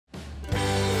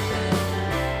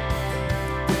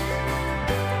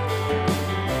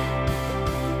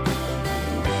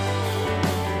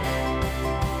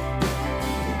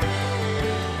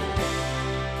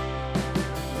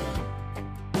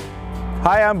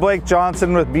Hi, I'm Blake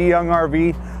Johnson with b.young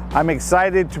RV. I'm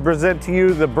excited to present to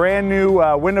you the brand new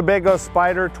Winnebago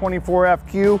Spyder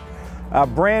 24FQ, a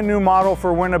brand new model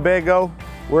for Winnebago.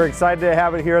 We're excited to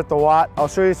have it here at the lot. I'll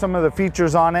show you some of the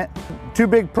features on it. Two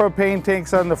big propane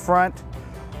tanks on the front,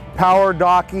 power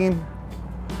docking.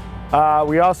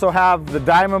 We also have the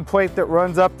diamond plate that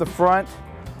runs up the front.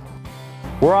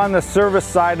 We're on the service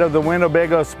side of the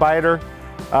Winnebago Spyder,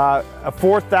 a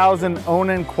 4000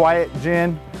 Onan quiet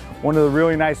gen. One of the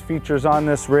really nice features on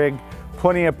this rig.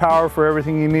 Plenty of power for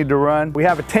everything you need to run. We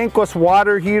have a tankless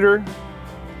water heater.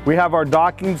 We have our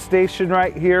docking station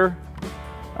right here.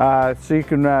 So you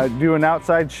can do an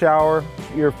outside shower.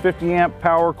 Your 50 amp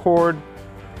power cord.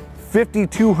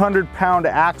 5,200 pound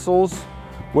axles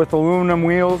with aluminum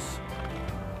wheels.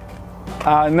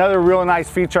 Another real nice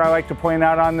feature I like to point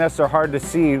out on this, are hard to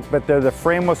see, but they're the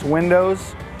frameless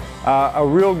windows. A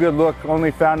real good look,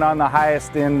 only found on the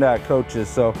highest end coaches,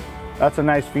 so that's a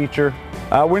nice feature.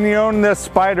 When you own this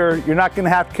Spyder, you're not going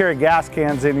to have to carry gas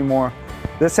cans anymore.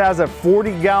 This has a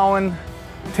 40-gallon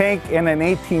tank and an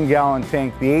 18-gallon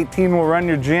tank. The 18 will run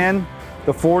your gin,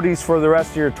 the 40's for the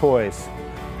rest of your toys.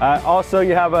 Also,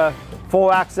 you have a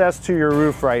full access to your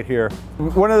roof right here.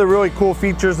 One of the really cool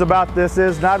features about this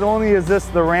is not only is this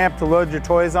the ramp to load your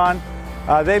toys on,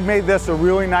 they've made this a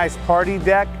really nice party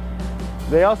deck.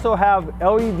 They also have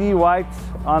LED lights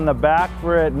on the back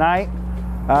for at night.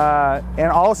 And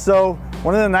also,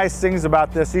 one of the nice things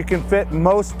about this, you can fit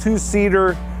most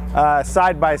two-seater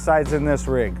side-by-sides in this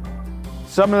rig.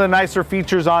 Some of the nicer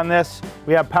features on this,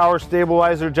 we have power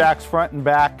stabilizer jacks front and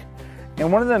back. And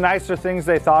one of the nicer things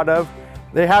they thought of,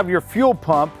 they have your fuel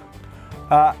pump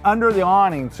under the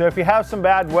awning. So if you have some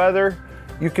bad weather,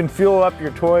 you can fuel up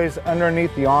your toys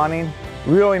underneath the awning.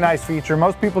 Really nice feature.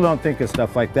 Most people don't think of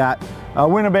stuff like that.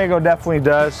 Winnebago definitely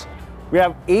does. We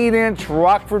have 8-inch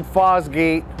Rockford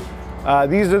Fosgate.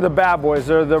 These are the bad boys.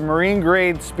 They're the marine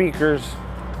grade speakers.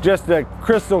 Just a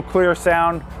crystal clear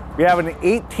sound. We have an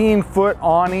 18-foot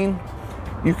awning.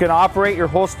 You can operate your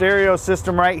whole stereo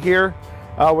system right here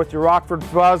with your Rockford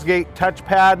Fosgate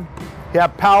touchpad. You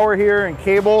have power here and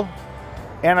cable,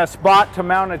 and a spot to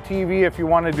mount a TV if you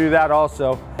want to do that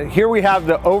also. Here we have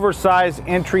the oversized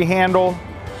entry handle,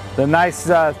 the nice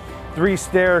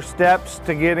 3-stair steps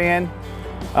to get in,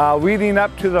 leading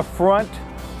up to the front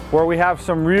where we have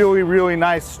some really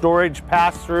nice storage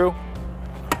pass-through.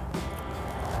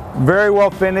 Very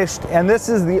well finished, and this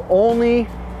is the only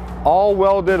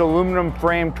all-welded aluminum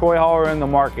frame toy hauler in the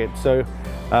market, so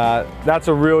that's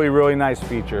a really nice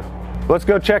feature. Let's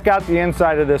go check out the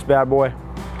inside of this bad boy.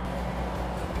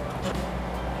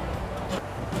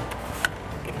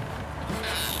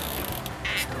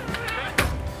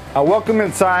 Welcome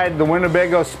inside the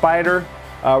Winnebago Spyder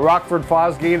Rockford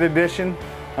Fosgate edition.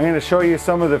 I'm going to show you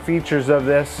some of the features of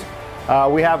this.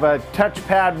 We have a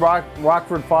touchpad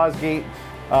Rockford Fosgate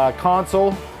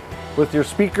console with your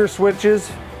speaker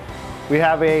switches. We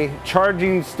have a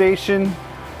charging station.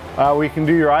 We can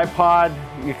do your iPod.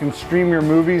 You can stream your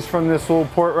movies from this little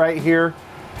port right here.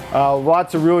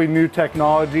 Lots of really new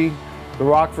technology. The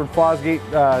Rockford Fosgate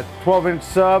 12-inch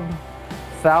sub.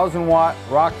 1000-watt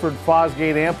Rockford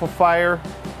Fosgate amplifier,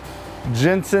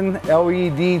 Jensen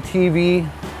LED TV.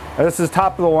 This is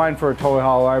top of the line for a toy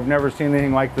hauler. I've never seen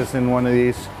anything like this in one of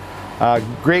these.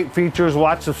 Great features,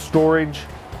 lots of storage.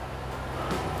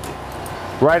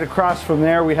 Right across from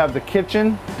there we have the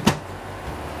kitchen.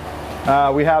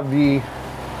 We have the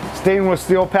stainless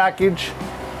steel package,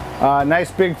 nice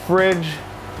big fridge,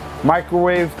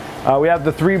 microwave. We have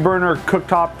the 3-burner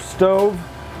cooktop stove,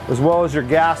 as well as your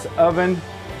gas oven.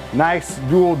 Nice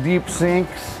dual deep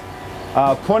sinks.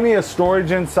 Plenty of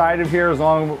storage inside of here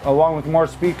along with more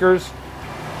speakers.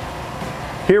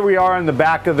 Here we are in the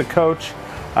back of the coach.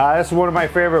 This is one of my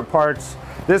favorite parts.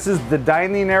 This is the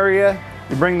dining area.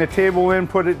 You bring the table in,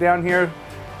 put it down here.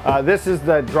 This is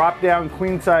the drop-down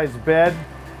queen-size bed,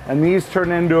 and these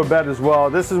turn into a bed as well.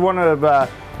 This is one of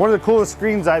the coolest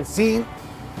screens I've seen.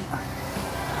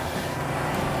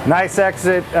 Nice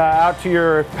exit out to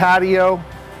your patio.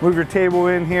 Move your table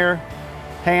in here,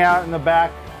 hang out in the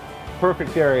back.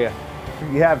 Perfect area.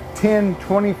 You have 10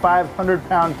 2,500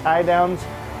 pound tie downs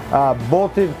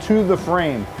bolted to the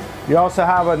frame. You also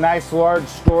have a nice large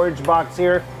storage box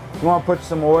here. You want to put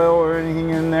some oil or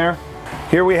anything in there.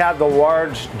 Here we have the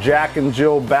large Jack and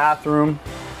Jill bathroom.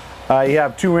 You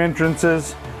have 2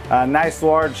 entrances, a nice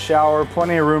large shower,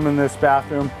 plenty of room in this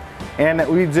bathroom. And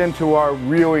it leads into our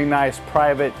really nice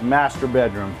private master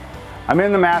bedroom. I'm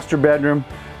in the master bedroom.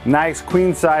 Nice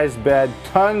queen size bed,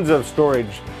 tons of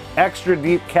storage, extra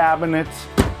deep cabinets.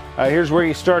 Here's where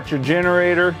you start your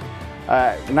generator.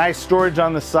 Nice storage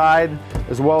on the side,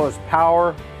 as well as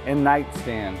power and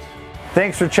nightstands.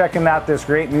 Thanks for checking out this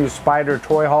great new Spyder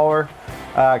toy hauler.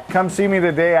 Come see me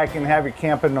today. I can have you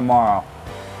camping tomorrow.